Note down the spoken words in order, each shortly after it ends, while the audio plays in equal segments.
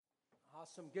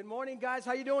Awesome. Good morning, guys.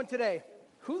 How you doing today?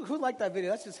 Who liked that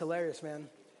video? That's just hilarious, man.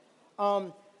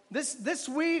 This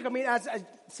week,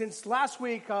 since last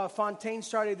week, Fontaine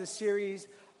started the series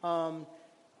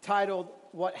titled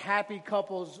 "What Happy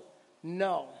Couples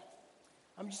Know."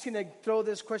 I'm just going to throw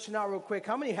this question out real quick.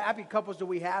 How many happy couples do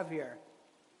we have here?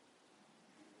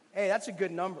 Hey, that's a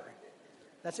good number.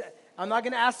 I'm not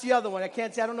going to ask the other one. I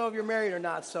can't say. I don't know if you're married or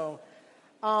not. So,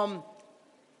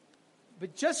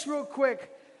 but just real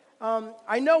quick.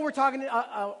 I know we're talking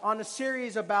on a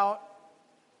series about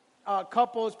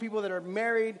couples, people that are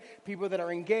married, people that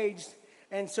are engaged.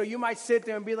 And so you might sit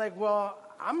there and be like, well,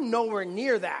 I'm nowhere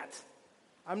near that.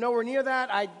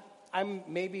 I'm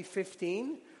maybe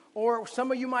 15. Or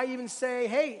some of you might even say,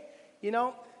 hey,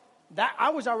 that I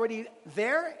was already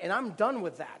there and I'm done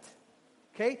with that.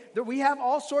 Okay? We have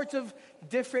all sorts of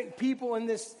different people in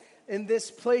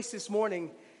this place this morning.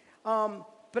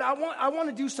 But I want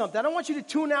to do something. I don't want you to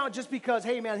tune out just because,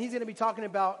 hey, man, he's going to be talking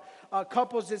about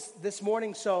couples this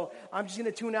morning, so I'm just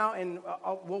going to tune out and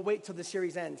we'll wait till the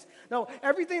series ends. No,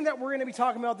 everything that we're going to be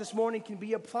talking about this morning can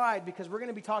be applied because we're going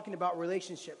to be talking about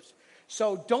relationships.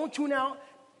 So don't tune out.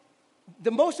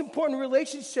 The most important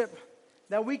relationship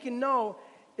that we can know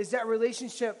is that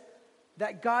relationship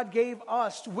that God gave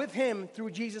us with Him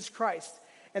through Jesus Christ.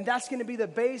 And that's going to be the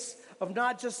base of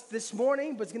not just this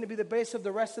morning, but it's going to be the base of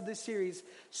the rest of this series.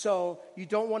 So you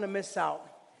don't want to miss out.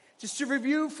 Just to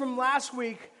review from last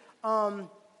week,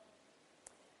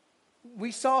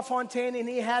 we saw Fontaine and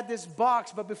he had this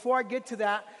box. But before I get to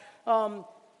that,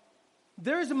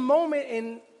 there's a moment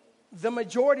in the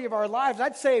majority of our lives,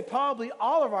 I'd say probably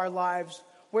all of our lives,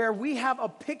 where we have a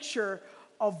picture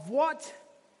of what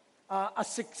a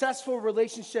successful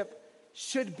relationship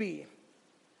should be.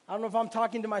 I don't know if I'm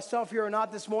talking to myself here or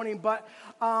not this morning, but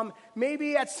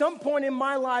maybe at some point in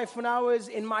my life when I was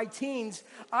in my teens,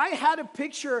 I had a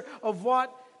picture of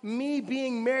what me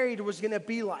being married was going to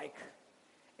be like.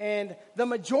 And the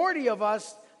majority of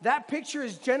us, that picture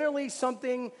is generally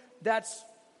something that's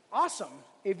awesome.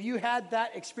 If you had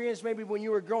that experience maybe when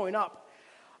you were growing up.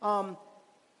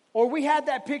 Or we had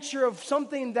that picture of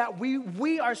something that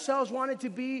we ourselves wanted to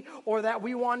be or that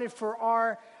we wanted for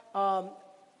our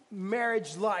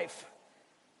marriage life.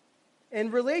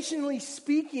 And relationally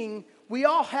speaking, we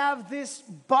all have this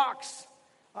box.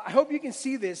 I hope you can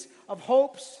see this, of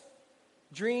hopes,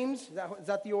 dreams. Is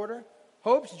that the order?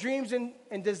 Hopes, dreams,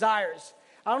 and desires.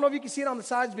 I don't know if you can see it on the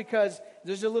sides because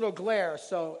there's a little glare.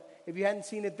 So if you hadn't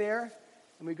seen it there,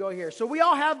 let me go here. So we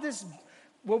all have this,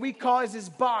 what we call is this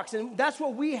box. And that's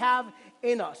what we have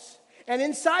in us. And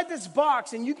inside this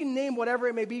box, and you can name whatever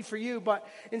it may be for you, but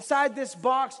inside this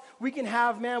box, we can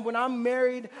have, man, when I'm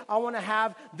married, I want to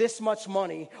have this much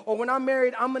money. Or when I'm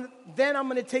married, I'm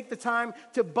going to take the time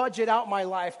to budget out my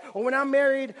life. Or when I'm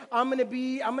married, I'm going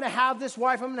to have this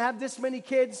wife, I'm going to have this many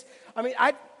kids. I mean,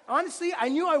 I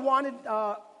knew I wanted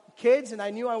kids, and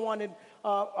I knew I wanted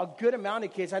a good amount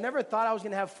of kids. I never thought I was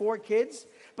going to have 4 kids,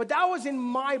 but that was in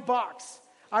my box.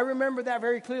 I remember that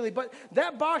very clearly. But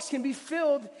that box can be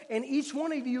filled, and each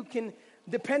one of you can,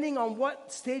 depending on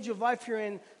what stage of life you're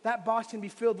in, that box can be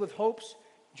filled with hopes,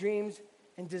 dreams,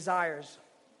 and desires.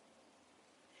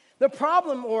 The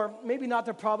problem, or maybe not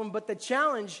the problem, but the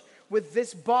challenge with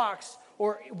this box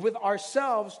or with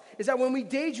ourselves is that when we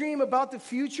daydream about the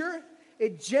future,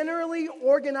 it generally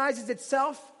organizes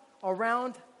itself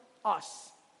around us.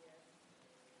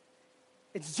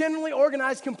 It's generally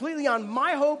organized completely on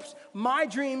my hopes, my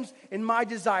dreams, and my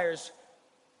desires.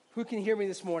 Who can hear me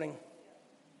this morning?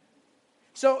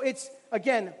 So it's,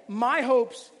 again, my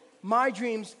hopes, my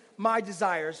dreams, my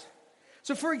desires.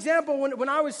 So for example, when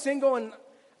I was single, and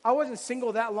I wasn't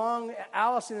single that long,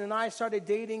 Allison and I started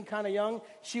dating kind of young.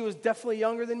 She was definitely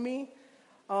younger than me.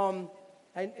 And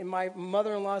my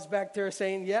mother-in-law's back there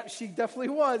saying, yep, she definitely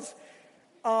was.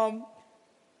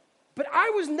 But I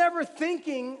was never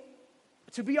thinking,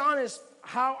 to be honest,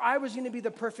 how I was going to be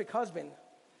the perfect husband.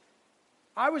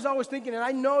 I was always thinking, and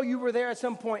I know you were there at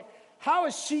some point, how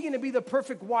is she going to be the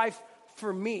perfect wife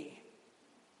for me?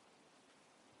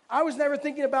 I was never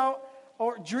thinking about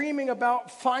or dreaming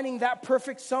about finding that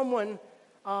perfect someone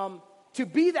to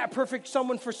be that perfect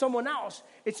someone for someone else.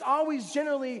 It's always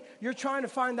generally you're trying to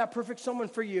find that perfect someone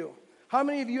for you. How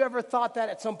many of you ever thought that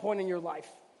at some point in your life?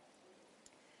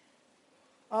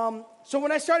 So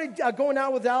when I started going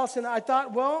out with Allison, I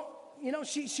thought, well,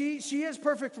 she is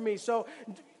perfect for me. So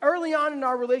early on in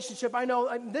our relationship, I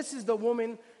know this is the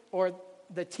woman or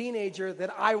the teenager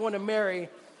that I want to marry.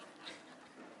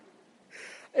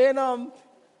 And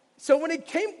so when it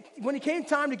came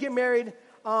time to get married,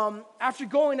 after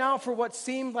going out for what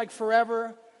seemed like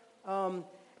forever,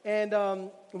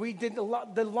 and we did the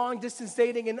long distance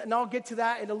dating, and I'll get to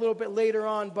that in a little bit later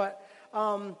on. But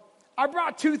I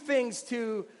brought two things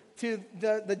to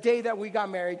the day that we got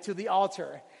married, to the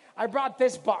altar. I brought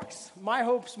this box, my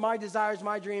hopes, my desires,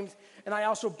 my dreams, and I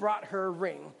also brought her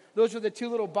ring. Those were the two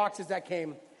little boxes that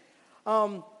came.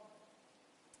 And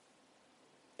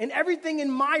everything in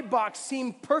my box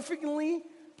seemed perfectly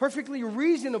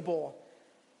reasonable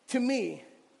to me.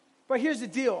 But here's the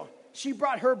deal. She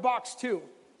brought her box too.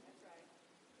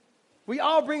 We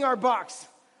all bring our box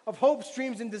of hopes,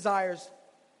 dreams, and desires.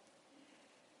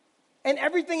 And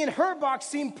everything in her box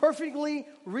seemed perfectly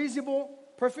reasonable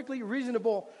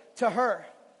to her.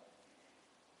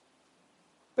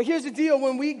 But here's the deal.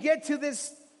 When we get to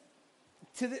this,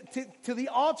 to the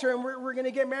altar and we're going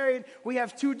to get married, we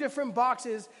have two different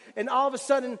boxes, and all of a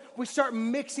sudden we start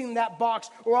mixing that box,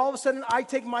 or all of a sudden I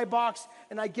take my box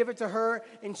and I give it to her,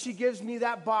 and she gives me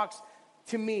that box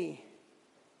to me.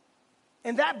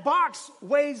 And that box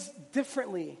weighs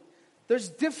differently. There's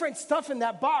different stuff in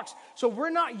that box. So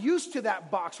we're not used to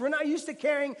that box. We're not used to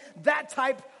carrying that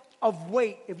type of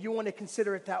weight, if you want to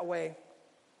consider it that way.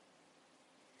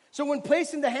 So when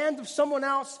placed in the hands of someone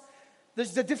else,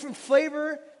 there's the different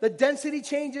flavor, the density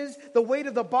changes, the weight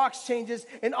of the box changes,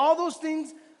 and all those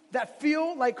things that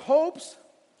feel like hopes,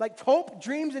 like hope,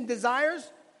 dreams, and desires,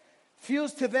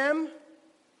 feels to them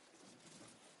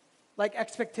like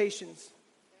expectations.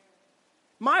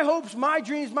 My hopes, my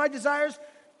dreams, my desires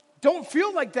don't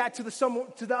feel like that to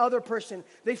the other person.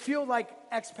 They feel like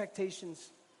expectations.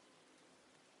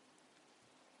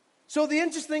 So the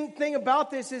interesting thing about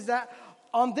this is that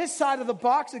on this side of the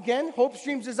box, again, hopes,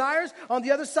 dreams, desires. On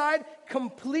the other side,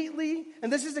 completely,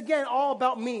 and this is again all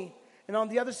about me. And on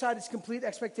the other side, it's complete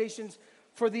expectations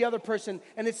for the other person.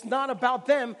 And it's not about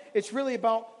them, it's really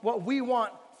about what we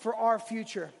want for our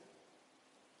future.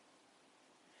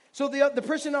 So the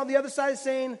person on the other side is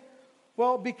saying,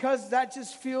 well, because that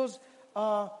just feels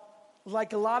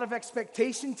like a lot of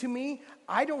expectation to me,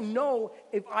 I don't know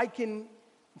if I can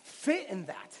fit in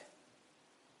that.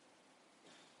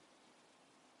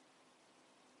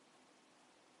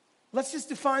 Let's just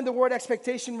define the word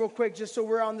expectation real quick, just so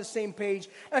we're on the same page.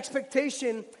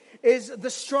 Expectation is the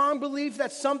strong belief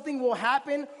that something will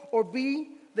happen or be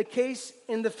the case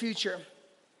in the future.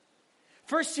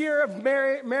 First year of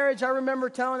marriage, I remember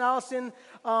telling Allison,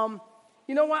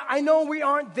 you know what, I know we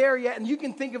aren't there yet, and you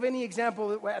can think of any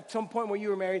example at some point when you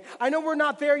were married. I know we're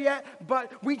not there yet,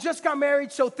 but we just got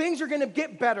married, so things are going to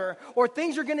get better, or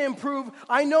things are going to improve.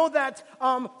 I know that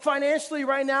financially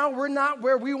right now, we're not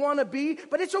where we want to be,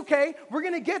 but it's okay. We're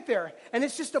going to get there. And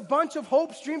it's just a bunch of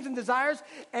hopes, dreams, and desires,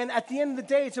 and at the end of the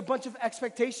day, it's a bunch of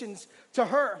expectations to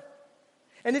her.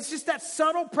 And it's just that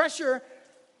subtle pressure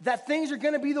that things are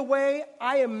going to be the way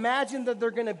I imagine that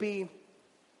they're going to be,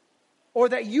 or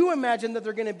that you imagine that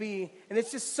they're going to be. And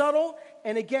it's just subtle,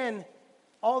 and again,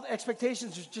 all the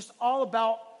expectations are just all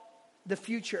about the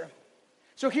future.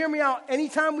 So hear me out.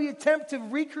 Anytime we attempt to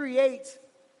recreate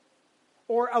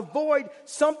or avoid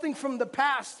something from the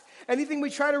past, anything we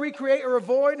try to recreate or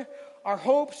avoid, our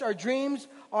hopes, our dreams,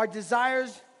 our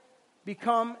desires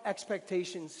become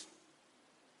expectations.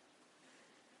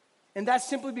 And that's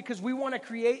simply because we want to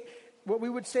create what we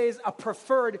would say is a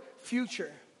preferred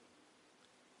future.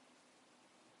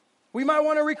 We might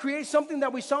want to recreate something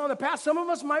that we saw in the past. Some of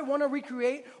us might want to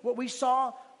recreate what we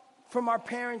saw from our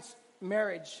parents'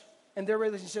 marriage and their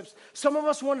relationships. Some of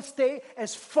us want to stay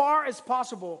as far as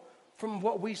possible from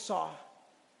what we saw.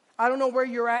 I don't know where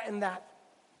you're at in that.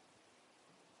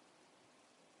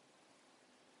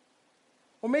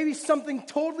 Or maybe something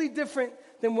totally different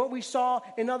than what we saw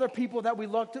in other people that we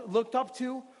looked up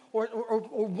to, or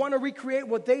want to recreate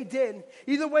what they did.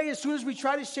 Either way, as soon as we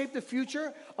try to shape the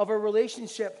future of a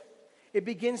relationship, it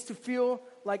begins to feel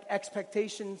like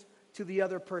expectations to the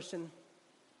other person.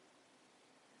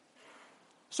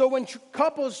 So when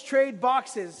couples trade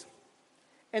boxes,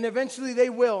 and eventually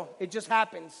they will, it just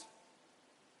happens,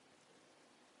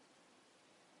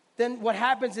 then what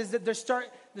happens is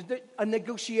that a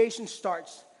negotiation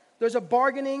starts. There's a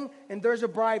bargaining and there's a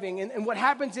bribing. And what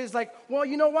happens is like, well,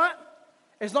 you know what?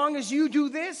 As long as you do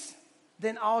this,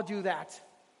 then I'll do that.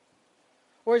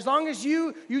 Or as long as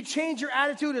you change your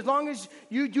attitude, as long as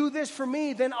you do this for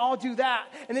me, then I'll do that.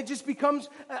 And it just becomes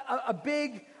a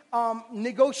big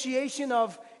negotiation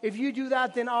of, if you do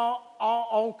that, then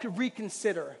I'll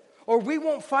reconsider. Or we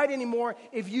won't fight anymore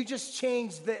if you just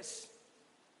change this.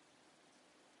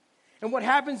 And what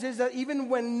happens is that even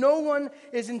when no one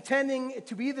is intending it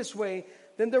to be this way,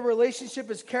 then the relationship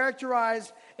is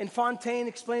characterized, and Fontaine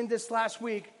explained this last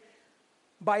week,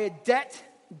 by a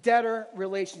debt-debtor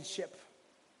relationship.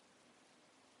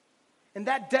 And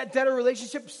that debtor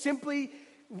relationship simply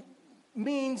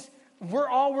means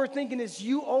we're thinking is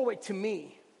you owe it to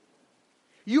me.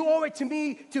 You owe it to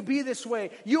me to be this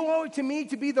way. You owe it to me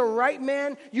to be the right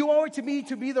man. You owe it to me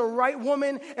to be the right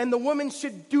woman. And the woman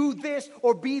should do this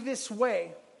or be this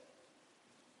way.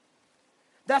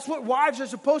 That's what wives are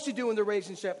supposed to do in the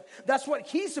relationship. That's what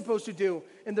he's supposed to do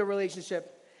in the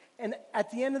relationship. And at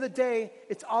the end of the day,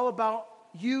 it's all about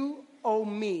you owe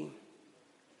me.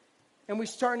 And we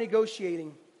start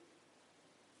negotiating.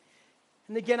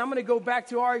 And again, I'm going to go back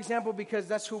to our example because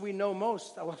that's who we know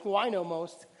most, who I know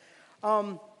most.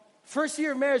 First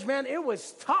year of marriage, man, it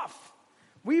was tough.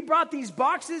 We brought these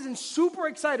boxes and super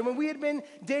excited. When we had been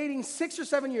dating 6 or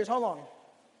 7 years, how long?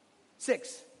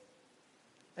 6.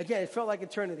 Again, it felt like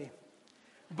eternity.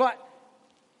 But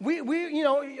we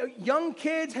young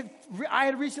kids, I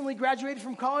had recently graduated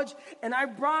from college, and I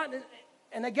brought,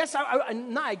 and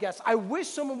I wish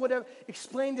someone would have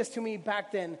explained this to me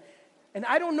back then. And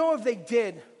I don't know if they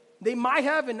did. They might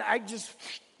have, and I just,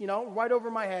 right over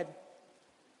my head.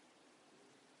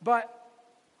 But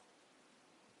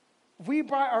we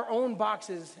brought our own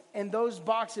boxes, and those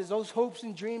boxes, those hopes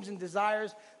and dreams and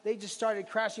desires, they just started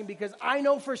crashing because I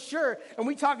know for sure, and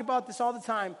we talk about this all the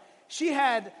time, she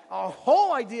had a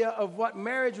whole idea of what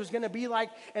marriage was going to be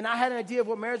like, and I had an idea of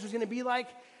what marriage was going to be like,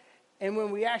 and when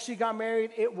we actually got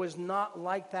married, it was not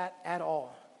like that at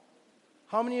all.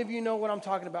 How many of you know what I'm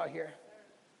talking about here?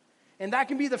 And that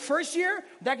can be the first year,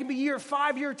 that can be year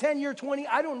 5, year 10, year 20,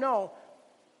 I don't know.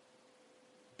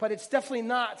 But it's definitely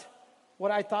not what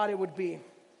I thought it would be.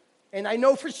 And I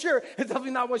know for sure it's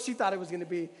definitely not what she thought it was going to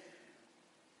be.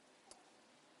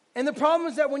 And the problem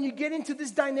is that when you get into this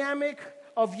dynamic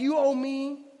of you owe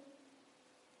me,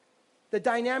 the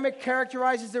dynamic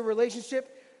characterizes the relationship,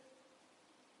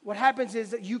 what happens is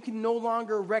that you can no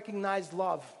longer recognize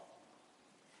love.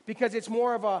 Because it's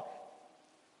more of a,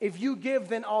 if you give,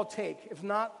 then I'll take. If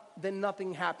not, then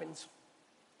nothing happens.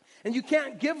 And you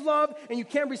can't give love and you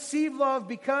can't receive love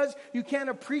because you can't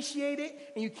appreciate it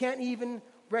and you can't even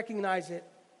recognize it.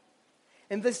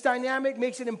 And this dynamic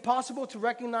makes it impossible to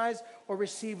recognize or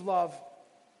receive love.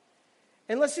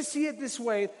 And let's just see it this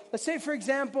way. Let's say, for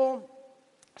example,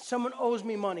 someone owes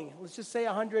me money. Let's just say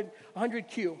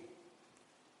 100Q.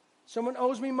 Someone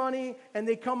owes me money and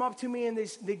they come up to me and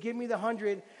they give me the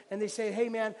 100 and they say, hey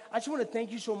man, I just want to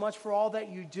thank you so much for all that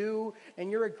you do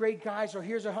and you're a great guy, so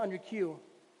here's 100Q.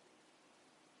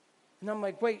 And I'm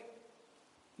like, wait,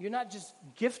 you're not just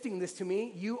gifting this to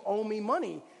me, you owe me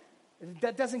money.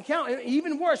 That doesn't count. And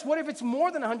even worse, what if it's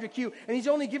more than 100Q and he's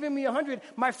only giving me 100?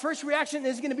 My first reaction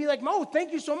is going to be like, oh,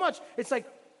 thank you so much. It's like,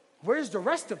 where's the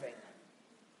rest of it?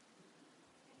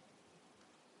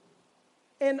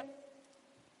 And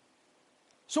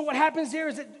so what happens there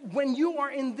is that when you are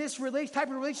in this type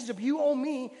of relationship, you owe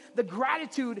me, the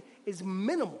gratitude is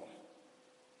minimal.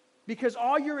 Because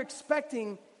all you're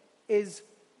expecting is,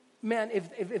 man,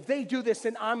 if they do this,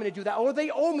 then I'm going to do that. Or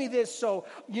they owe me this, so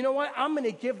you know what? I'm going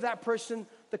to give that person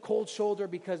the cold shoulder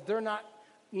because they're not,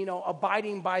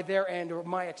 abiding by their end or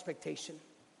my expectation.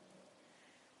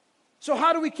 So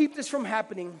how do we keep this from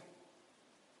happening?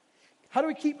 How do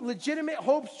we keep legitimate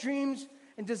hopes, dreams,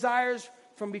 and desires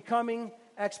from becoming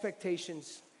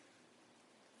expectations?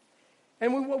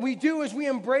 And what we do is we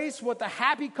embrace what the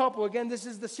happy couple, again, this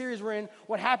is the series we're in,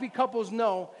 what happy couples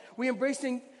know. We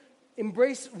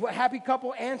embrace what happy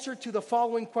couple answer to the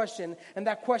following question. And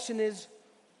that question is,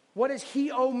 what does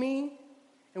he owe me?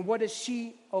 And what does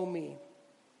she owe me?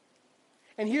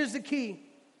 And here's the key.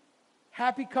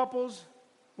 Happy couples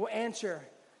will answer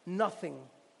nothing.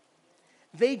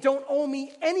 They don't owe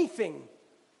me anything.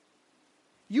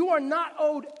 You are not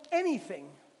owed anything.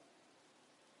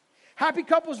 Happy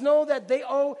couples know that they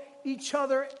owe each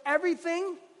other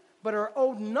everything, but are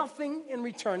owed nothing in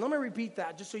return. Let me repeat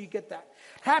that just so you get that.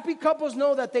 Happy couples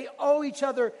know that they owe each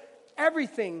other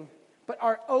everything, but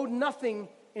are owed nothing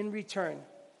in return.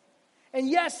 And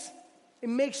yes, it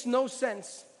makes no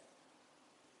sense.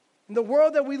 In the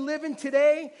world that we live in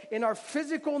today, in our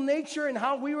physical nature and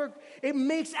how we work, it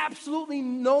makes absolutely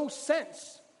no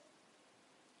sense.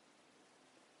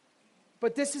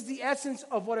 But this is the essence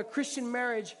of what a Christian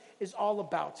marriage is all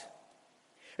about.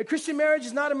 A Christian marriage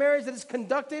is not a marriage that is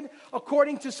conducted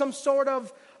according to some sort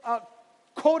of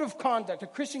code of conduct, a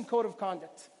Christian code of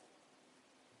conduct.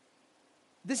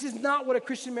 This is not what a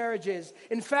Christian marriage is.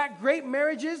 In fact, great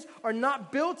marriages are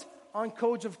not built on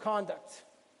codes of conduct.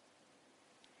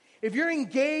 If you're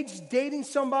engaged, dating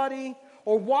somebody,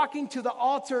 or walking to the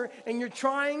altar, and you're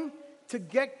trying to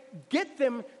get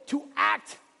them to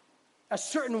act a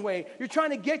certain way, you're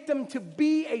trying to get them to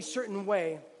be a certain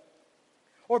way,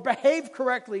 or behave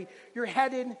correctly, you're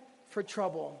headed for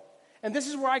trouble. And this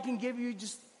is where I can give you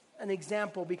just an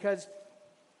example, because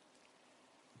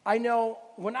I know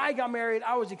when I got married,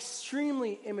 I was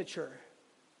extremely immature.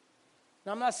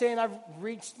 Now, I'm not saying I've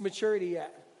reached maturity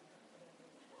yet,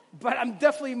 but I'm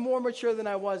definitely more mature than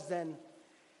I was then.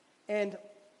 And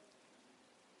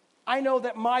I know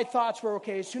that my thoughts were,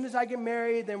 okay, as soon as I get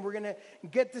married, then we're going to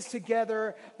get this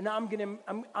together, and I'm going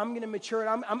to mature,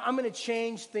 and I'm going to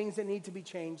change things that need to be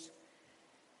changed.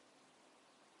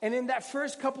 And in that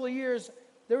first couple of years,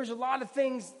 there was a lot of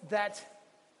things that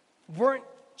weren't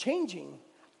changing.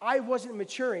 I wasn't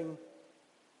maturing.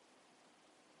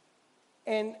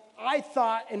 And I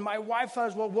thought, and my wife thought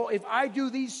as well, if I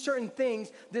do these certain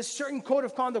things, this certain code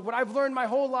of conduct, what I've learned my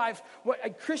whole life, what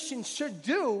a Christian should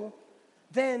do,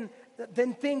 then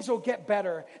things will get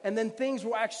better. And then things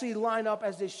will actually line up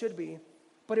as they should be.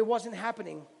 But it wasn't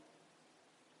happening.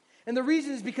 And the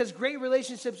reason is because great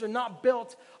relationships are not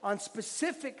built on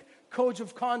specific codes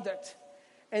of conduct.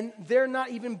 And they're not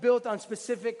even built on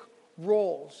specific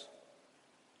roles.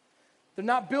 They're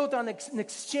not built on an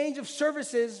exchange of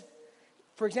services.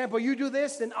 For example, you do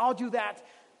this, then I'll do that.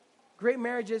 Great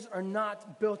marriages are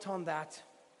not built on that.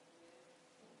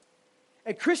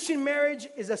 A Christian marriage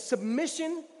is a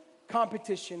submission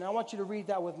competition. I want you to read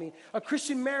that with me. A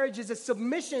Christian marriage is a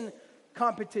submission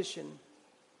competition.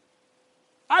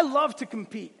 I love to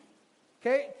compete,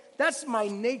 okay? That's my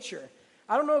nature.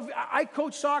 I don't know if I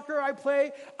coach soccer, I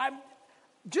play.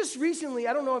 Just recently,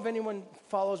 I don't know if anyone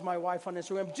follows my wife on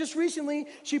Instagram. Just recently,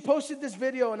 she posted this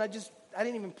video, and I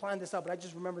didn't even plan this out, but I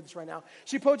just remember this right now.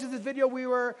 She posted this video. We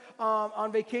were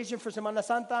on vacation for Semana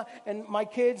Santa, and my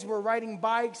kids were riding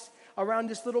bikes around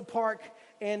this little park,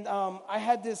 and I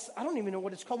had this, I don't even know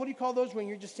what it's called. What do you call those when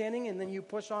you're just standing and then you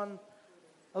push on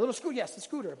a little scooter? Yes, a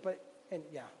scooter,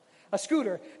 a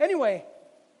scooter. Anyway,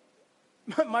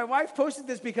 my wife posted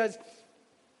this because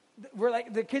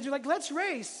the kids are like, let's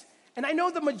race. And I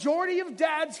know the majority of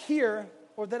dads here,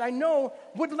 or that I know,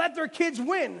 would let their kids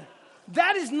win.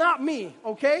 That is not me,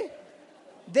 okay?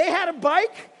 They had a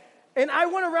bike, and I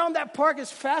went around that park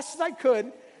as fast as I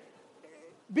could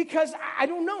because I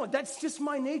don't know. That's just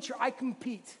my nature. I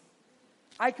compete.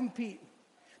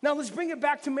 Now, let's bring it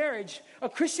back to marriage. A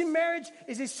Christian marriage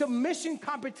is a submission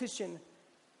competition.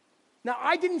 Now,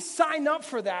 I didn't sign up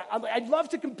for that. I'd love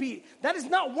to compete. That is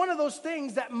not one of those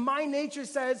things that my nature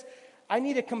says I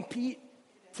need to compete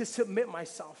to submit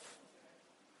myself.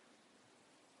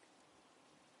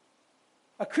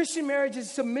 A Christian marriage is a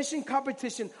submission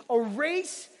competition, a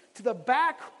race to the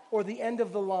back or the end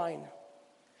of the line.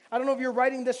 I don't know if you're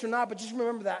writing this or not, but just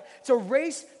remember that. It's a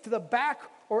race to the back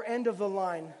or end of the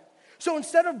line. So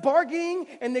instead of bargaining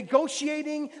and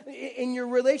negotiating in your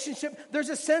relationship, there's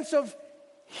a sense of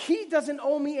he doesn't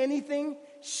owe me anything,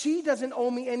 she doesn't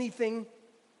owe me anything,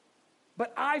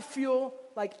 but I feel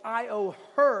like I owe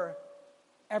her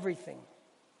everything.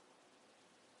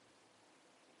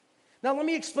 Now, let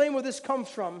me explain where this comes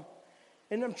from.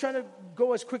 And I'm trying to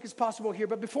go as quick as possible here.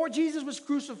 But before Jesus was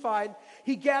crucified,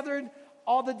 he gathered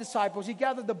all the disciples. He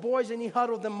gathered the boys and he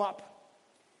huddled them up.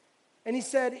 And he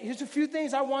said, here's a few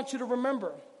things I want you to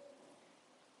remember.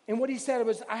 And what he said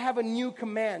was, I have a new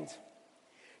command.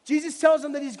 Jesus tells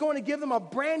them that he's going to give them a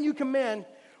brand new command,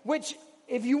 which,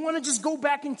 if you want to just go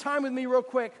back in time with me real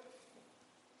quick,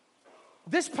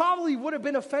 this probably would have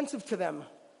been offensive to them.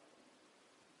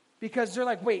 Because they're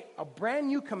like, wait, a brand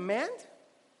new command?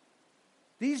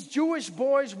 These Jewish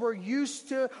boys were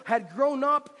had grown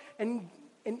up in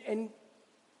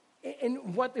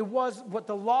what it was, what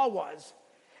the law was.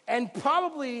 And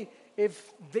probably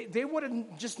if they would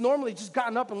have just normally just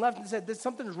gotten up and left and said,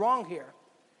 something's wrong here.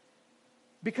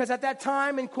 Because at that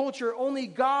time in culture, only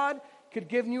God could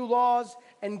give new laws,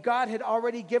 and God had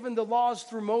already given the laws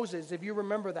through Moses, if you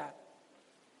remember that.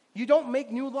 You don't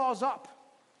make new laws up.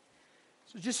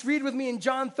 So just read with me in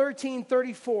John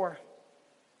 13:34.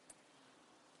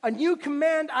 A new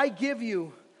command I give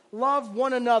you, love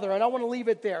one another. And I want to leave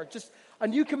it there. Just a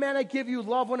new command I give you,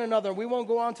 love one another. We won't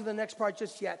go on to the next part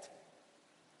just yet.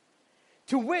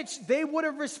 To which they would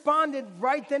have responded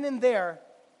right then and there,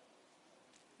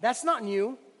 that's not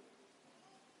new.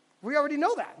 We already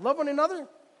know that. Love one another?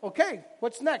 Okay,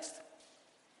 what's next?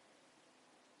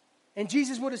 And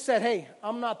Jesus would have said, hey,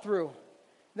 I'm not through.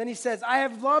 Then he says, I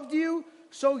have loved you,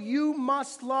 so you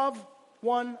must love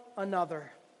one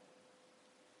another.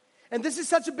 And this is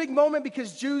such a big moment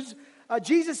because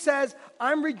Jesus says,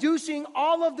 I'm reducing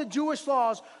all of the Jewish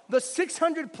laws, the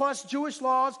 600 plus Jewish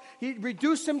laws, he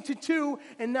reduced them to 2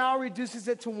 and now reduces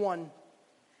it to 1.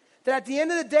 That at the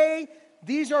end of the day,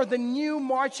 these are the new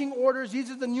marching orders, these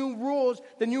are the new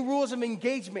rules of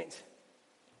engagement.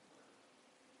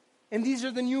 And these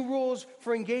are the new rules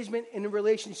for engagement in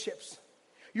relationships.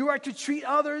 You are to treat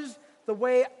others the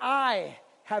way I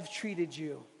have treated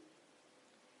you.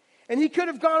 And he could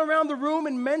have gone around the room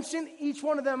and mentioned each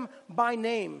one of them by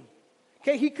name.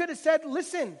 Okay, he could have said,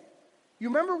 listen, you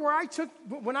remember where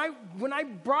when I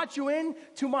brought you in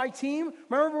to my team?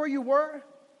 Remember where you were?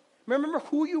 Remember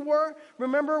who you were?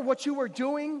 Remember what you were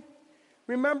doing?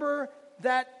 Remember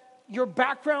that your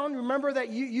background? Remember that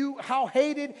you how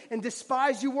hated and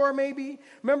despised you were maybe?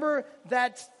 Remember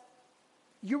that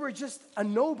you were just a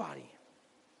nobody.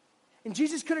 And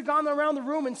Jesus could have gone around the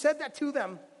room and said that to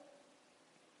them.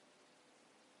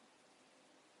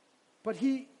 But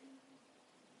he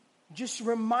just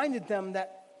reminded them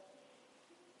that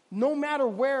no matter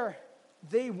where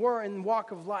they were in the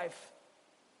walk of life,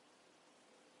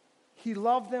 he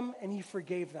loved them and he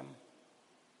forgave them.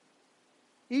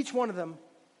 Each one of them.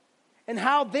 And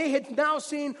how they had now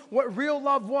seen what real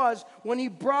love was when he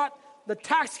brought the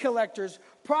tax collectors,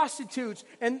 prostitutes,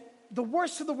 and the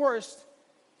worst of the worst.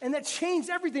 And that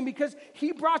changed everything because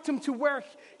he brought them to where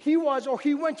he was, or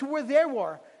he went to where they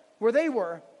were.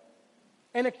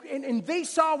 And they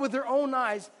saw with their own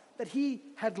eyes that he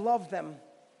had loved them.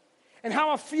 And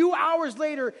how a few hours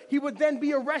later, he would then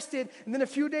be arrested, and then a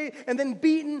few days, and then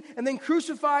beaten, and then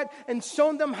crucified, and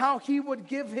shown them how he would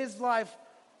give his life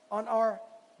on our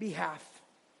behalf.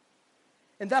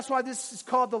 And that's why this is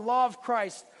called the law of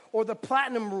Christ, or the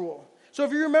platinum rule. So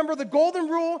if you remember, the golden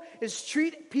rule is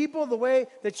treat people the way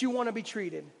that you want to be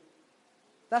treated.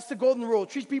 That's the golden rule.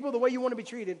 Treat people the way you want to be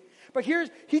treated. But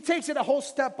he takes it a whole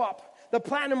step up. The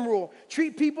platinum rule.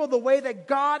 Treat people the way that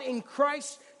God in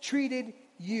Christ treated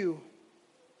you.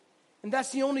 And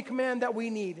that's the only command that we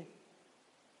need.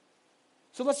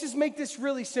 So let's just make this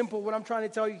really simple, what I'm trying to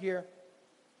tell you here.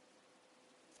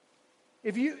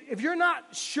 If you're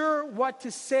not sure what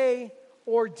to say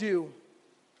or do,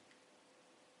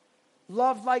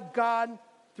 love like God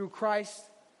through Christ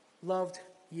loved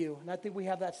you. And I think we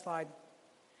have that slide.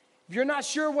 If you're not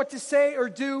sure what to say or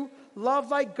do, love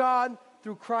like God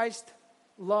through Christ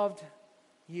loved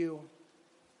you.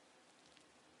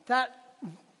 That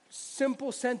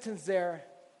simple sentence there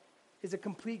is a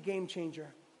complete game changer.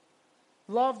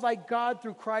 Love like God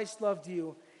through Christ loved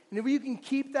you. And if you can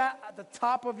keep that at the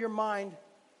top of your mind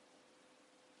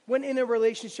when in a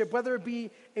relationship, whether it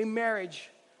be a marriage,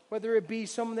 whether it be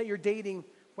someone that you're dating,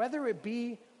 whether it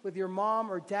be with your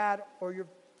mom or dad or your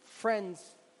friends,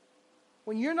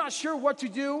 when you're not sure what to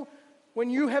do, when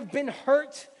you have been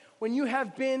hurt, when you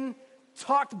have been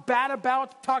talked bad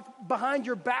about, talked behind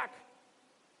your back,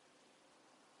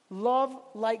 love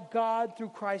like God through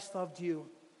Christ loved you.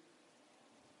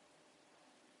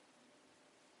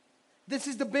 This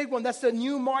is the big one. That's the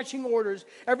new marching orders.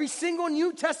 Every single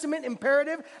New Testament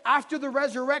imperative after the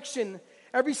resurrection,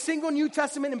 every single New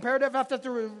Testament imperative after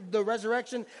the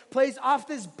resurrection plays off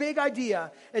this big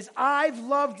idea as I've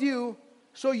loved you,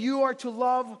 so you are to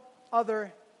love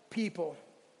other people.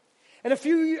 And a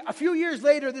few years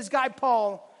later, this guy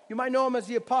Paul, you might know him as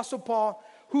the Apostle Paul,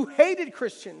 who hated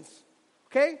Christians.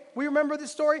 Okay, we remember this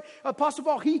story. Apostle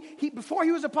Paul, he before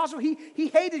he was apostle, he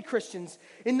hated Christians.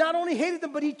 And not only hated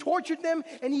them, but he tortured them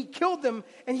and he killed them.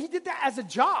 And he did that as a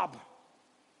job.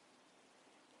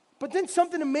 But then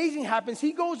something amazing happens.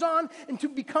 He goes on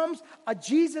and becomes a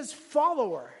Jesus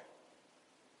follower.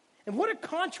 And what a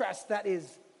contrast that is.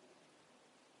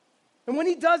 And when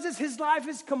he does this, his life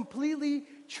is completely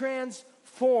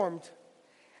transformed.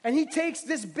 And he takes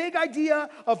this big idea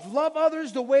of love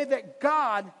others the way that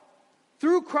God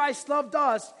through Christ loved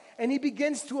us, and he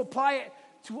begins to apply it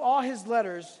to all his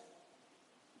letters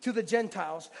to the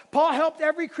Gentiles. Paul helped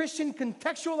every Christian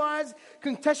contextualize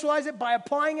it by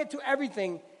applying it to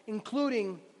everything,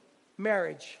 including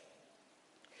marriage.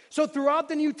 So throughout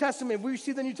the New Testament, we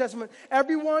see the New Testament,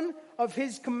 every one of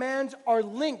his commands are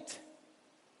linked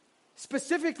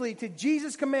specifically to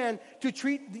Jesus' command to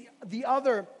treat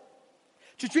others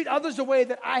the way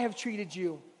that I have treated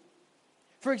you.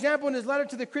 For example, in his letter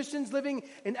to the Christians living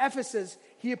in Ephesus,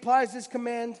 he applies this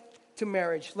command to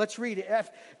marriage. Let's read it.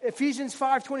 Ephesians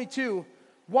 5:22.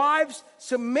 Wives,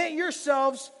 submit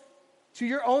yourselves to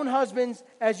your own husbands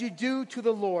as you do to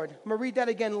the Lord. I'm going to read that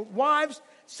again. Wives,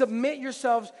 submit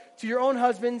yourselves to your own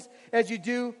husbands as you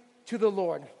do to the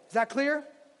Lord. Is that clear?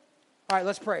 All right,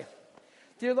 let's pray.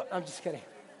 Dear Lord, I'm just kidding.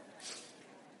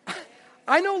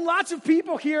 I know lots of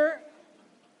people here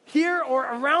or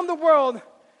around the world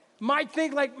might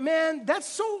think like, man,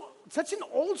 that's such an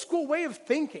old school way of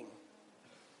thinking.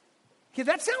 Okay,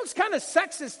 that sounds kind of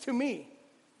sexist to me.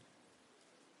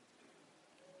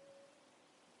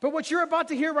 But what you're about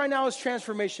to hear right now is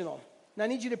transformational. And I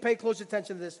need you to pay close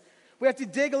attention to this. we have to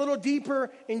dig a little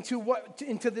deeper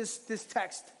into this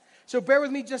text. So bear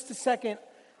with me just a second.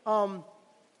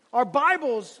 Our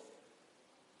Bibles,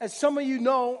 as some of you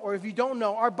know, or if you don't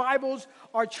know, our Bibles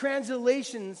are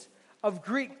translations of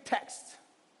Greek texts.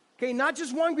 Okay, not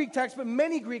just one Greek text, but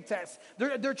many Greek texts.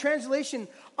 They're translation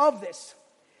of this.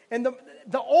 And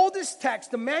the oldest text,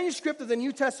 the manuscript of the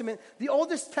New Testament, the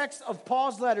oldest text of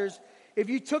Paul's letters, if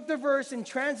you took the verse and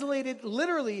translated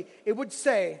literally, it would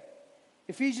say,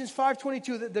 Ephesians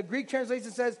 5:22, the Greek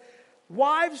translation says,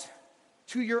 wives,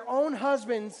 to your own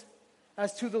husbands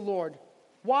as to the Lord.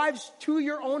 Wives, to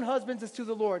your own husbands as to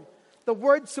the Lord. The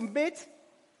word submit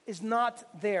is not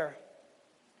there.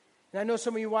 And I know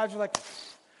some of you wives are like,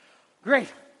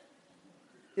 great.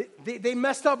 They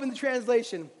messed up in the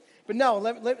translation. But no,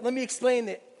 let me explain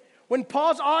it. When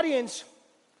Paul's audience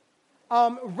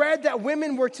read that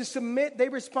women were to submit, they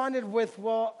responded with,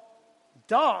 well,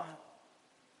 duh.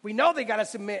 We know they got to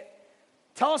submit.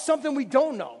 Tell us something we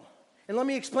don't know. And let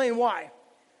me explain why.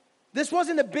 This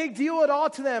wasn't a big deal at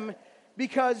all to them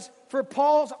because for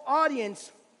Paul's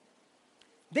audience,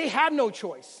 they had no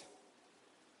choice.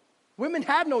 Women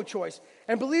had no choice.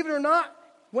 And believe it or not,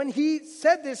 when he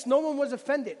said this, no one was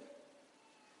offended.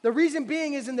 The reason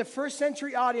being is in the first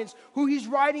century audience, who he's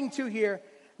writing to here,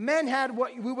 men had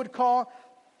what we would call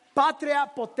patria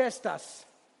potestas.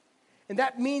 And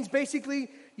that means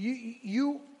basically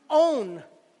you own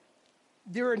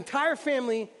your entire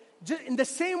family in the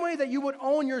same way that you would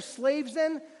own your slaves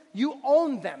then, you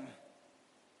own them.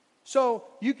 So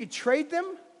you could trade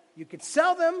them, you could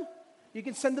sell them, you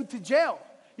can send them to jail.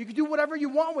 You could do whatever you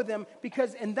want with them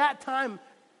because in that time,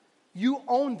 you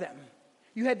owned them.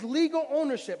 You had legal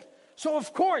ownership. So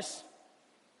of course,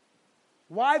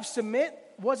 wives submit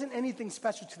wasn't anything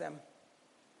special to them.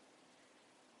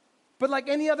 But like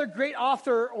any other great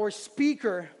author or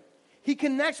speaker, he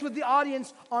connects with the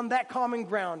audience on that common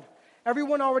ground.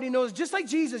 Everyone already knows, just like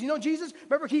Jesus. You know Jesus,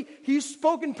 remember he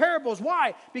spoke in parables.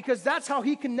 Why? Because that's how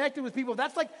he connected with people.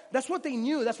 That's what they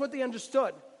knew. That's what they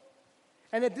understood.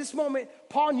 And at this moment,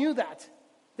 Paul knew that.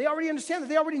 They already understand that.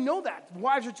 They already know that.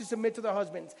 Wives are to submit to their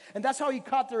husbands. And that's how he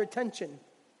caught their attention.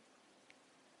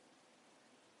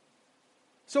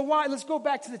 So why, let's go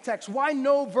back to the text. Why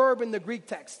no verb in the Greek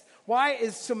text? Why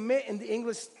is submit in the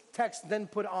English text then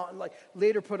put on, like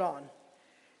later put on?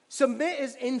 Submit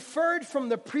is inferred from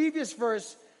the previous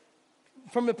verse,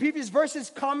 from the previous verse's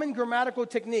common grammatical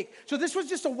technique. So this was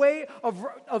just a way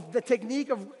of the technique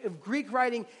of Greek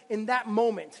writing in that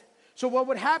moment. So what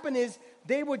would happen is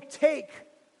they would take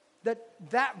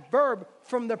that verb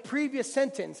from the previous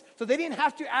sentence. So they didn't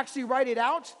have to actually write it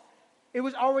out. It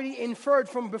was already inferred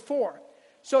from before.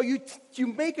 So you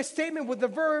make a statement with the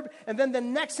verb, and then the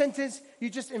next sentence, you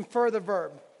just infer the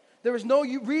verb. There was no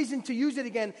reason to use it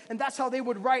again, and that's how they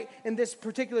would write in this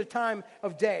particular time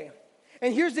of day.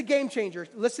 And here's the game changer.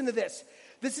 Listen to this.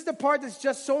 This is the part that's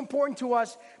just so important to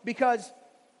us because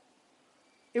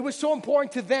it was so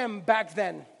important to them back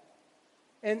then.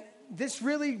 And this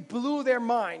really blew their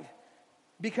mind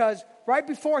because right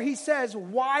before he says,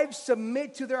 wives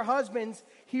submit to their husbands,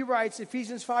 he writes,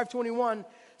 Ephesians 5:21,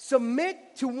 submit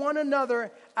to one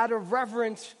another out of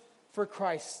reverence for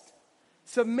Christ.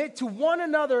 Submit to one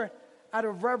another out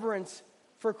of reverence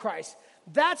for Christ.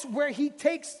 That's where he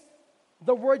takes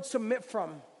the word submit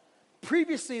from.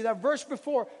 Previously, that verse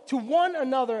before, to one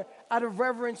another out of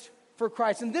reverence for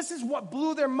Christ. And this is what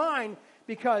blew their mind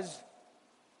because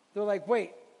they're like,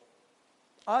 wait,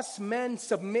 us men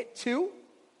submit to?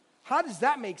 How does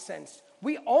that make sense?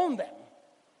 We own them.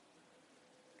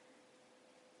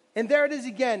 And there it is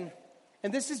again.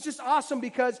 And this is just awesome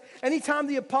because anytime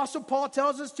the Apostle Paul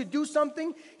tells us to do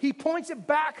something, he points it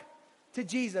back to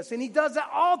Jesus. And he does that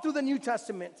all through the New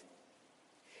Testament.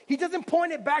 He doesn't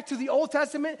point it back to the Old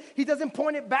Testament. He doesn't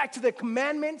point it back to the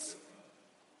commandments.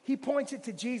 He points it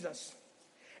to Jesus.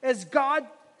 As God,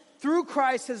 through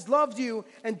Christ, has loved you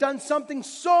and done something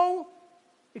so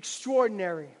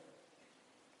extraordinary.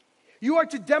 You are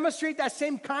to demonstrate that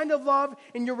same kind of love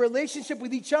in your relationship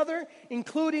with each other,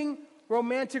 including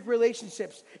romantic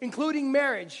relationships, including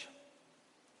marriage.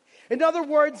 In other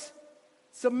words,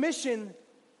 submission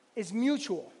is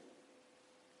mutual.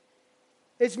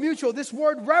 It's mutual. This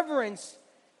word reverence,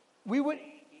 we would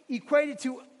equate it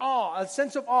to awe, a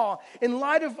sense of awe. In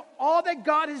light of all that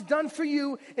God has done for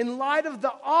you, in light of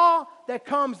the awe that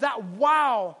comes, that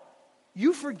wow,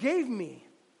 you forgave me.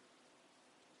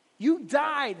 You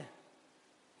died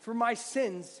for my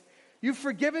sins. You've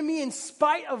forgiven me in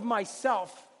spite of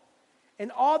myself.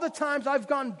 And all the times I've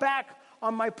gone back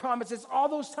on my promises, all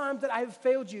those times that I have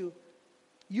failed you,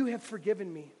 you have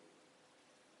forgiven me.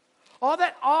 All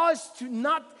that awe is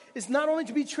is not only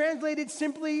to be translated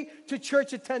simply to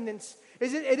church attendance.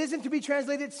 It isn't to be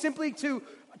translated simply to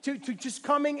just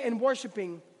coming and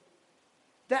worshiping.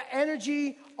 That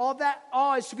energy, all that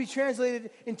awe is to be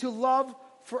translated into love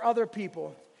for other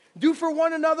people. Do for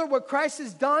one another what Christ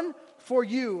has done for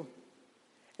you.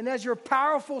 And as your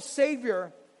powerful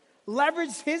Savior,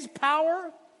 leverage His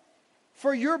power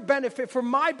for your benefit, for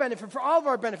my benefit, for all of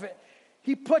our benefit.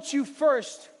 He puts you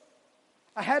first,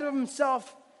 ahead of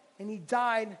Himself, and He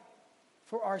died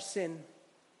for our sin.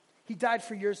 He died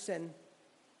for your sin.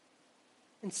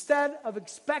 Instead of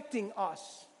expecting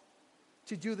us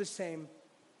to do the same.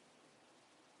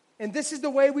 And this is the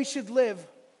way we should live.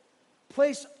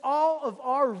 Place all of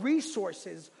our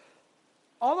resources,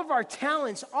 all of our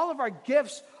talents, all of our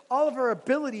gifts, all of our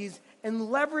abilities,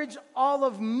 and leverage all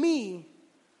of me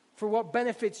for what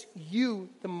benefits you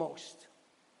the most.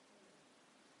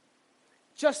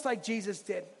 Just like Jesus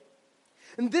did.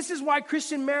 And this is why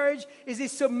Christian marriage is a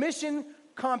submission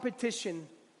competition.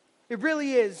 It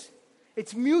really is.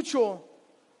 It's mutual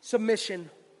submission.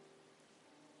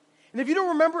 And if you don't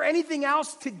remember anything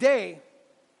else today,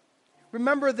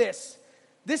 remember this.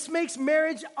 This makes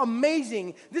marriage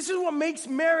amazing. This is what makes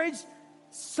marriage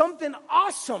something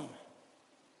awesome.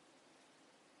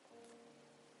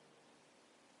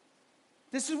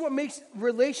 This is what makes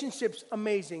relationships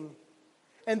amazing.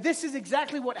 And this is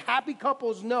exactly what happy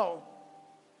couples know.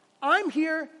 I'm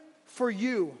here for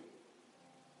you.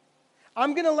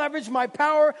 I'm going to leverage my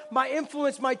power, my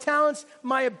influence, my talents,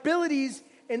 my abilities,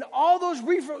 and all those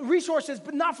resources,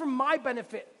 but not for my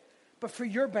benefit, but for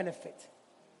your benefit.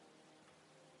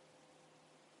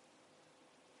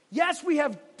 Yes, we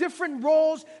have different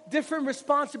roles, different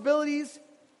responsibilities,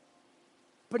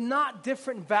 but not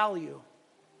different value.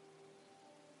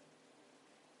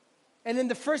 And in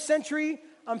the first century,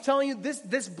 I'm telling you,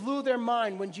 this blew their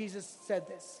mind when Jesus said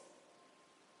this.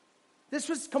 This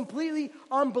was completely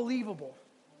unbelievable.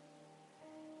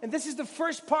 And this is the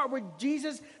first part where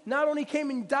Jesus not only came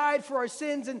and died for our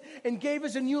sins and gave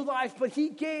us a new life, but He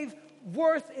gave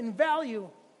worth and value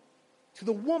to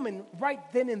the woman right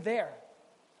then and there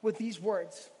with these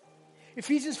words.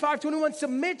 Ephesians 5:21,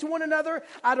 submit to one another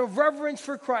out of reverence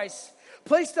for Christ.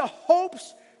 Place the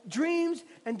hopes, dreams,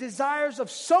 and desires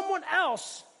of someone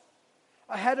else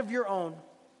ahead of your own.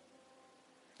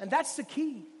 And that's the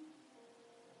key.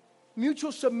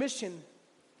 Mutual submission.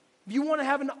 If you want to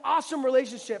have an awesome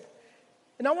relationship,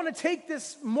 and I want to take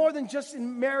this more than just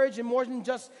in marriage and more than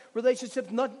just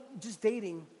relationships, not just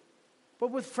dating, but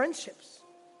with friendships.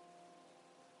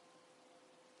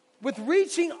 With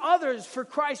reaching others for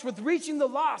Christ, with reaching the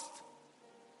lost.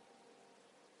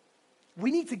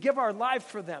 We need to give our life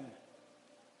for them.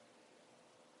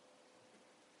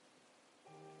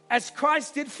 As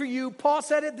Christ did for you, Paul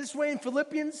said it this way in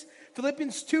Philippians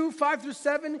 2,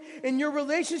 5-7. In your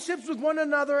relationships with one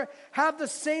another, have the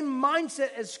same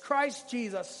mindset as Christ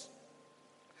Jesus,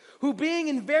 who being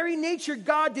in very nature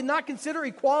God, did not consider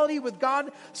equality with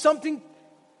God something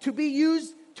to be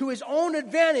used to His own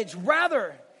advantage.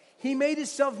 Rather, He made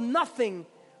Himself nothing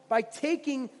by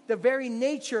taking the very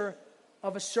nature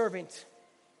of a servant.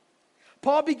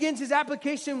 Paul begins his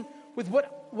application with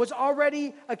what was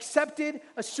already accepted,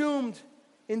 assumed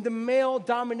in the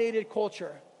male-dominated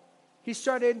culture. He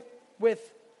started with,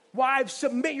 wives,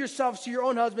 submit yourselves to your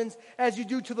own husbands as you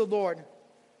do to the Lord.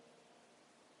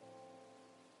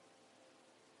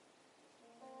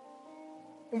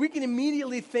 And we can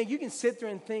immediately think, you can sit there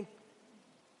and think,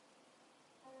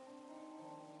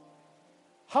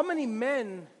 how many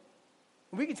men,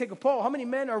 we can take a poll, how many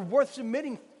men are worth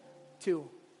submitting to?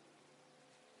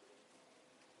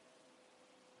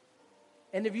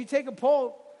 And if you take a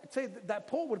poll, I'd say that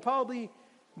poll would probably be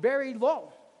very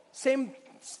low. Same,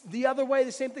 the other way,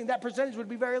 the same thing, that percentage would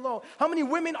be very low. How many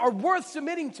women are worth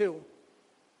submitting to?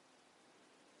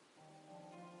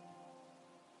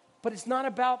 But it's not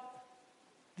about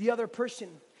the other person.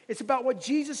 It's about what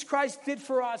Jesus Christ did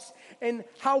for us and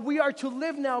how we are to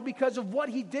live now because of what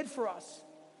He did for us.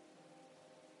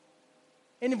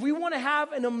 And if we want to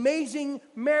have an amazing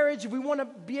marriage, if we want to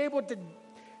be able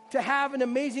to have an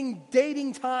amazing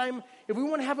dating time, if we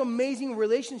want to have amazing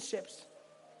relationships,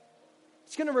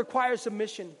 it's going to require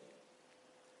submission.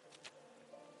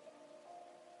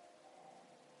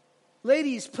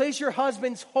 Ladies, place your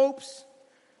husband's hopes,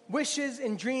 wishes,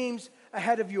 and dreams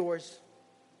ahead of yours.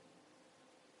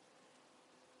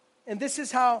 And this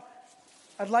is how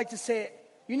I'd like to say it.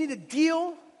 You need to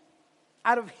deal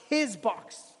out of his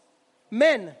box.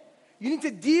 Men, you need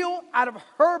to deal out of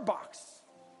her box.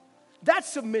 That's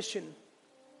submission.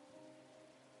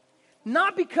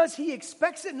 Not because he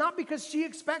expects it, not because she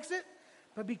expects it,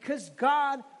 but because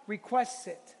God requests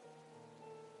it.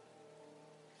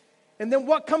 And then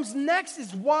what comes next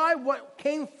is why what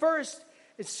came first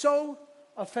is so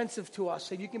offensive to us.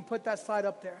 So you can put that slide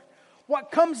up there. What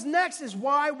comes next is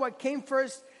why what came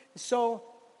first is so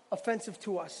offensive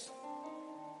to us.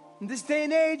 In this day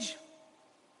and age,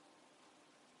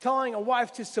 telling a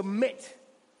wife to submit,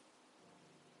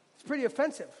 it's pretty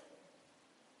offensive.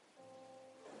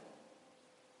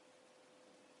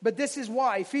 But this is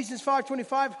why. Ephesians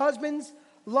 5:25, husbands,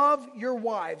 love your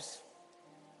wives.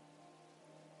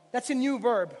 That's a new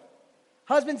verb.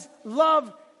 Husbands,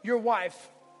 love your wife.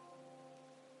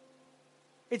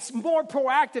 It's more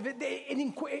proactive.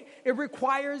 It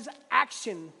requires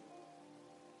action.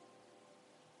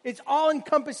 It's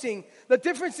all-encompassing. The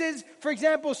difference is, for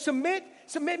example, submit.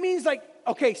 Submit means like,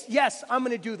 okay, yes, I'm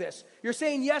going to do this. You're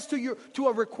saying yes to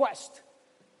a request.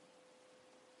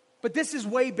 But this is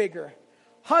way bigger.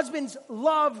 Husbands,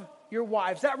 love your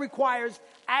wives. That requires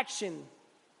action.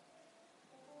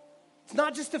 It's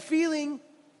not just a feeling.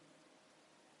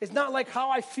 It's not like how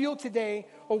I feel today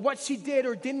or what she did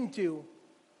or didn't do.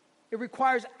 It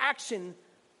requires action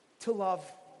to love.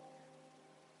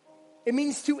 It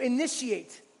means to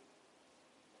initiate.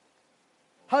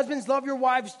 Husbands, love your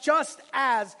wives just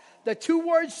as. The two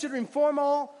words should inform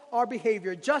all our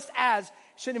behavior. Just as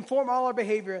should inform all our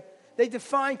behavior. They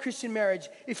define Christian marriage.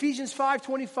 Ephesians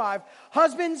 5:25.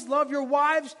 Husbands, love your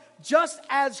wives just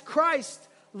as Christ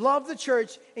loved the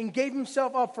church and gave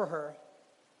himself up for her.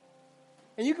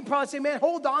 And you can probably say, man,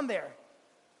 hold on there.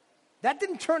 That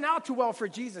didn't turn out too well for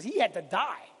Jesus. He had to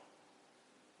die.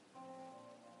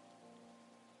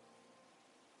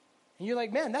 And you're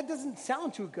like, man, that doesn't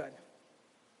sound too good.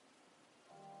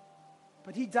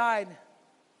 But he died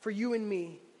for you and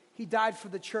me. He died for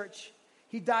the church.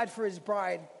 He died for his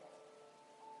bride.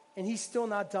 And he's still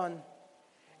not done.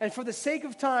 And for the sake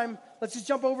of time, let's just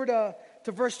jump over to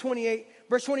verse 28.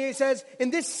 Verse 28 says,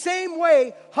 in this same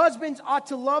way, husbands ought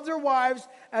to love their wives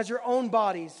as their own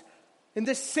bodies. In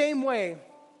this same way,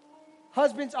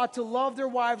 husbands ought to love their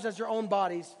wives as their own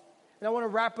bodies. And I want to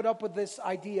wrap it up with this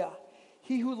idea.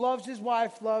 He who loves his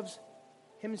wife loves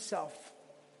himself.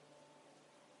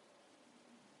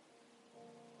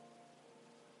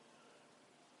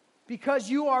 Because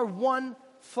you are one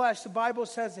flesh. The Bible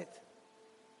says it.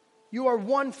 You are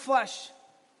one flesh.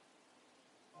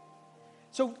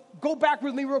 So go back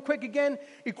with me real quick again.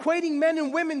 Equating men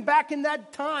and women back in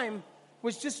that time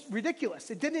was just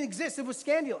ridiculous. It didn't exist. It was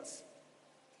scandalous.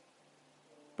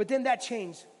 But then that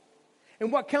changed.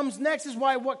 And what comes next is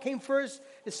why what came first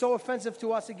is so offensive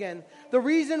to us again. The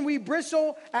reason we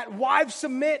bristle at wives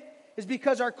submit is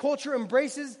because our culture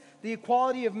embraces the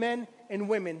equality of men and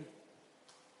women.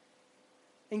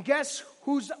 And guess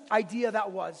whose idea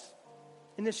that was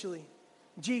initially?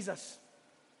 Jesus.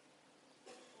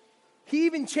 He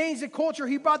even changed the culture.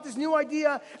 He brought this new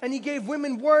idea and he gave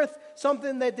women worth,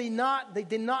 something that they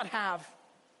did not have.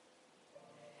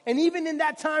 And even in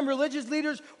that time, religious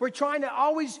leaders were trying to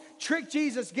always trick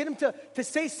Jesus, get him to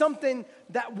say something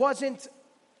that wasn't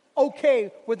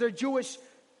okay with their Jewish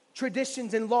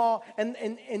traditions and law and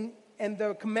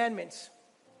the commandments.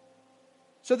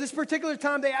 So this particular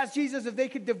time, they asked Jesus if they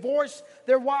could divorce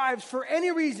their wives for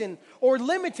any reason or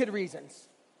limited reasons.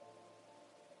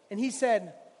 And he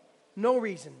said, no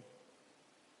reason.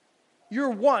 You're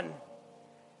one.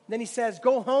 Then he says,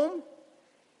 go home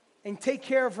and take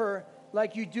care of her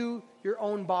like you do your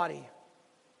own body.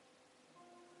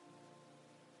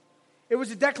 It was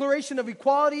a declaration of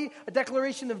equality, a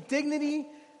declaration of dignity,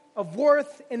 of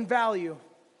worth and value.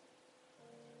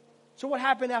 So what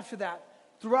happened after that?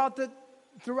 Throughout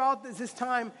this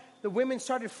time, the women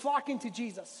started flocking to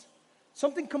Jesus.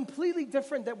 Something completely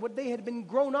different than what they had been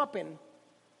grown up in.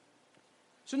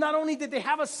 So not only did they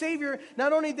have a Savior,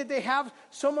 not only did they have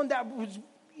someone that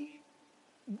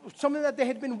they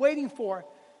had been waiting for,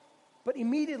 but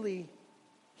immediately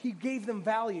he gave them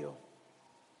value.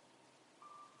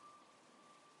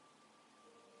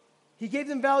 He gave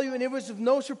them value, and it was of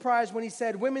no surprise when he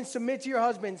said, women, submit to your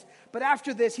husbands. But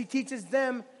after this, he teaches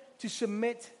them to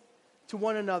submit to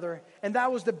one another. And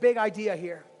that was the big idea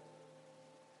here.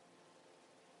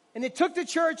 And it took the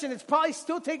church, and it's probably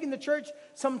still taking the church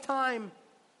some time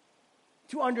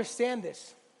to understand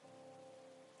this.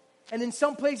 And in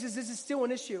some places, this is still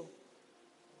an issue.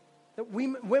 That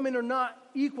women are not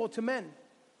equal to men.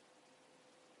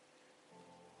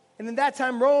 And in that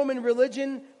time, Roman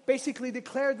religion basically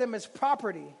declared them as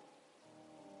property.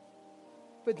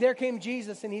 But there came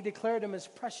Jesus, and he declared them as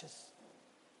precious.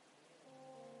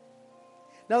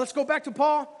 Now let's go back to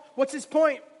Paul. What's his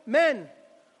point? Men,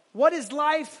 what is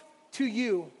life to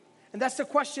you? And that's the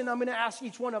question I'm going to ask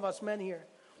each one of us men here.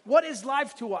 What is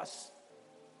life to us?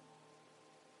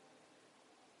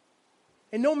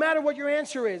 And no matter what your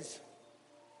answer is,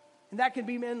 and that can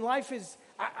be, man, life is,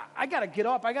 I got to get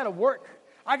up. I got to work.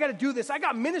 I got to do this. I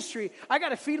got ministry. I got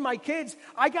to feed my kids.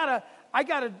 I got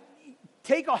to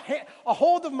take a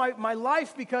hold of my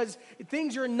life because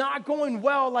things are not going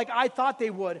well like I thought they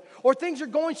would. Or things are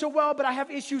going so well, but I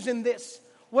have issues in this.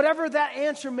 Whatever that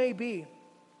answer may be.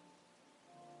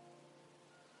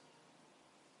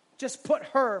 Just put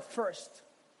her first.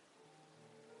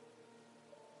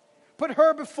 Put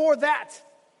her before that.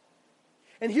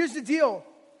 And here's the deal.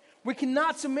 We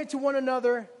cannot submit to one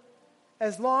another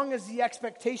as long as the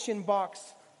expectation box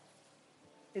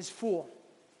is full.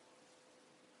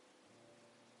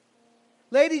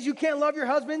 Ladies, you can't love your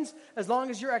husbands as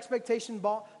long as your expectation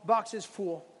box is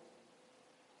full.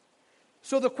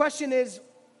 So the question is,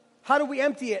 how do we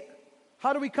empty it?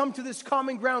 How do we come to this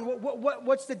common ground?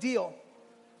 What's the deal?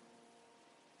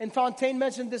 And Fontaine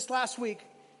mentioned this last week.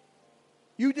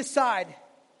 You decide.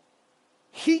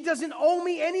 He doesn't owe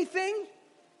me anything,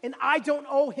 and I don't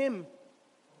owe him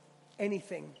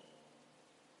anything.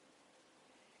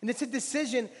 And it's a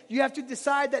decision. You have to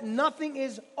decide that nothing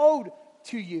is owed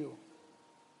to you.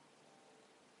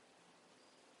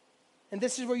 And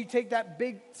this is where you take that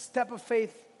big step of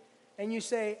faith and you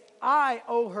say, I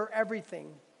owe her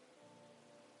everything.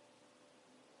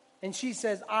 And she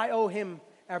says, I owe him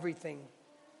everything.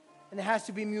 And it has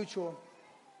to be mutual.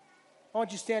 I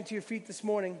want you to stand to your feet this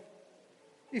morning.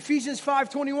 Ephesians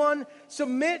 5:21,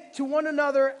 submit to one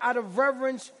another out of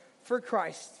reverence for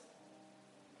Christ.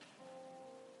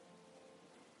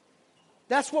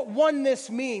 That's what oneness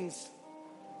means.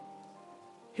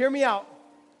 Hear me out.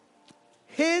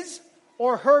 His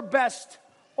or her best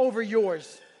over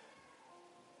yours.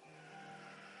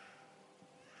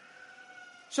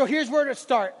 So here's where to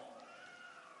start.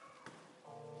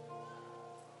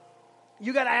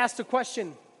 You got to ask the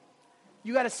question.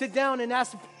 You got to sit down and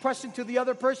ask the question to the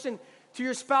other person, to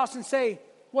your spouse, and say,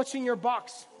 what's in your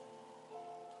box?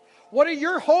 What are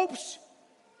your hopes,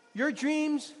 your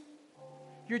dreams,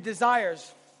 your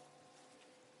desires?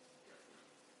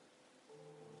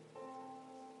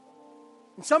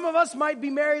 And some of us might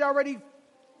be married already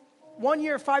 1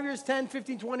 year, 5 years, 10,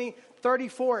 15, 20, 30,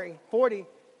 40.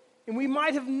 And we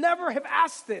might have never have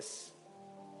asked this.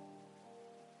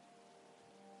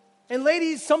 And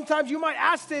ladies, sometimes you might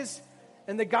ask this,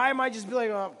 and the guy might just be like,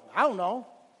 I don't know.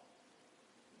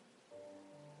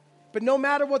 But no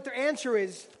matter what their answer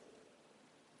is,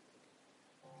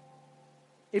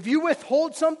 if you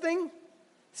withhold something,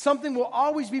 something will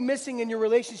always be missing in your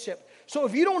relationship. So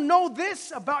if you don't know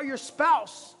this about your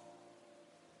spouse,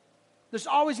 there's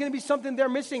always going to be something they're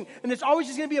missing. And there's always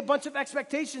just going to be a bunch of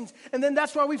expectations. And then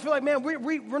that's why we feel like, man,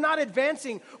 we're not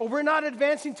advancing. Or we're not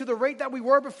advancing to the rate that we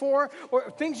were before.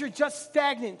 Or things are just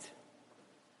stagnant.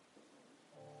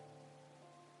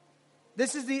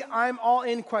 This is the I'm all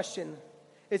in question.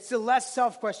 It's the less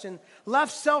self question.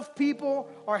 Less self people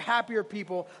are happier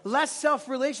people. Less self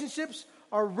relationships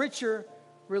are richer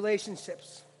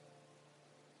relationships.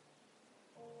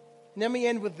 And let me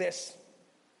end with this.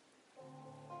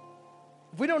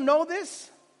 If we don't know this,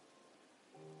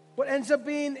 what ends up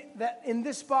being that in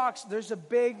this box, there's a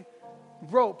big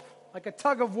rope, like a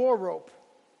tug of war rope.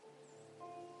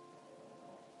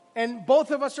 And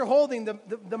both of us are holding,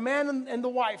 the man and the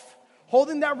wife,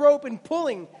 holding that rope and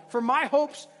pulling for my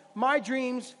hopes, my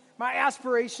dreams, my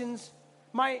aspirations,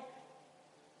 my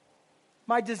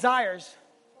desires.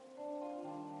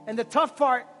 And the tough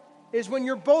part is when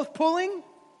you're both pulling,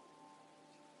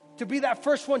 to be that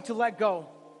first one to let go.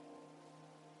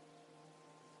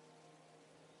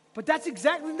 But that's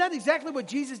not exactly what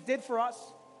Jesus did for us.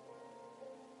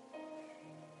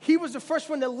 He was the first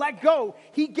one to let go.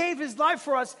 He gave his life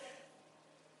for us,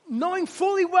 knowing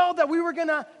fully well that we were going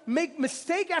to make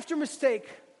mistake after mistake,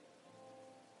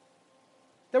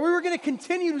 that we were going to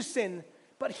continue to sin,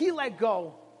 but he let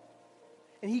go,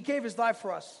 and he gave his life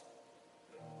for us.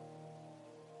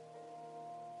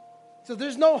 So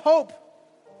there's no hope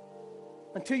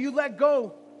until you let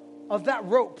go of that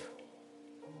rope.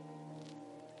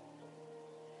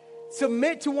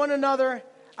 Submit to one another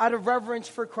out of reverence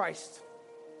for Christ.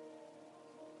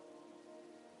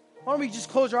 Why don't we just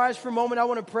close our eyes for a moment? I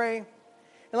want to pray. And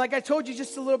like I told you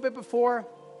just a little bit before,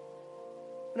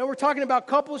 I know we're talking about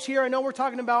couples here. I know we're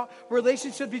talking about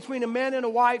relationships between a man and a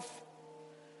wife.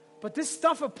 But this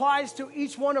stuff applies to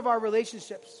each one of our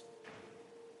relationships.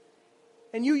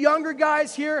 And you younger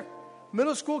guys here,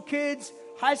 middle school kids,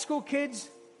 high school kids,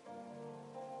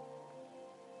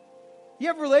 you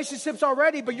have relationships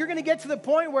already, but you're going to get to the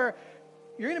point where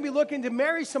you're going to be looking to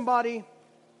marry somebody.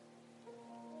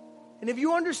 And if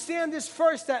you understand this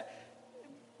first, that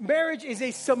marriage is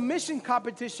a submission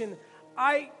competition,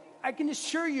 I can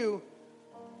assure you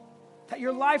that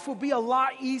your life will be a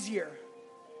lot easier.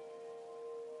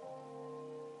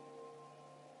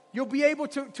 You'll be able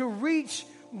to reach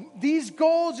these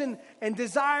goals and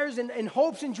desires and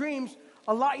hopes and dreams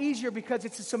a lot easier because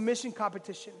it's a submission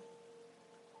competition.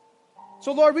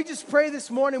 So Lord, we just pray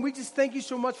this morning. We just thank you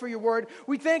so much for your word.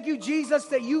 We thank you, Jesus,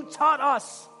 that you taught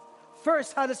us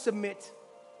first how to submit.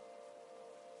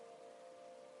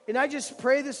 And I just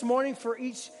pray this morning for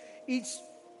each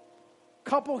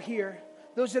couple here,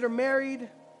 those that are married,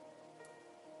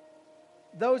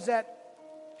 those that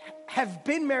have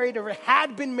been married or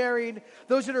had been married,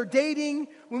 those that are dating,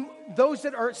 those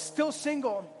that are still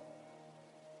single.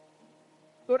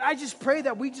 Lord, I just pray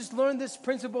that we just learn this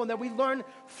principle and that we learn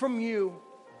from you.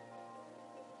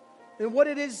 And what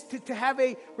it is to have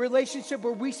a relationship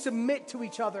where we submit to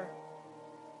each other,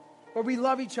 where we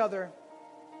love each other.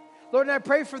 Lord, and I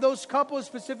pray for those couples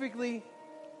specifically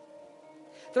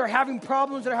that are having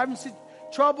problems, that are having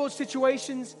trouble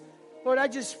situations. Lord, I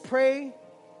just pray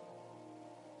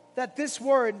that this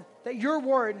word, that your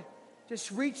word,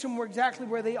 just reach them exactly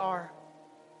where they are.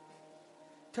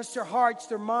 Touch their hearts,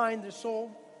 their mind, their soul.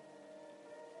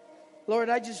 Lord,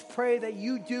 I just pray that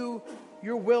you do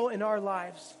your will in our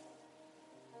lives.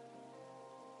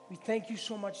 We thank you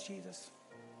so much, Jesus.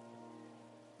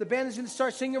 The band is going to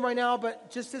start singing right now,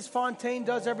 but just as Fontaine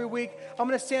does every week, I'm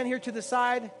going to stand here to the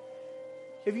side.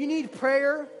 If you need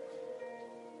prayer,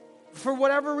 for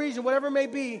whatever reason, whatever it may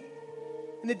be,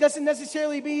 and it doesn't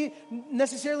necessarily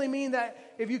mean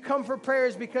that if you come for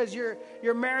prayers because your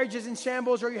marriage is in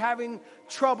shambles or you're having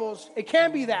troubles. It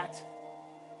can be that.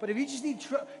 But if you just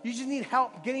need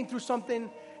help getting through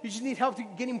something, you just need help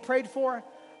getting prayed for,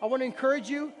 I want to encourage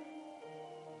you,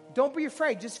 don't be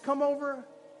afraid. Just come over.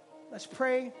 Let's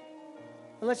pray.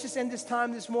 And let's just end this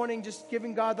time this morning just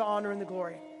giving God the honor and the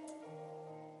glory.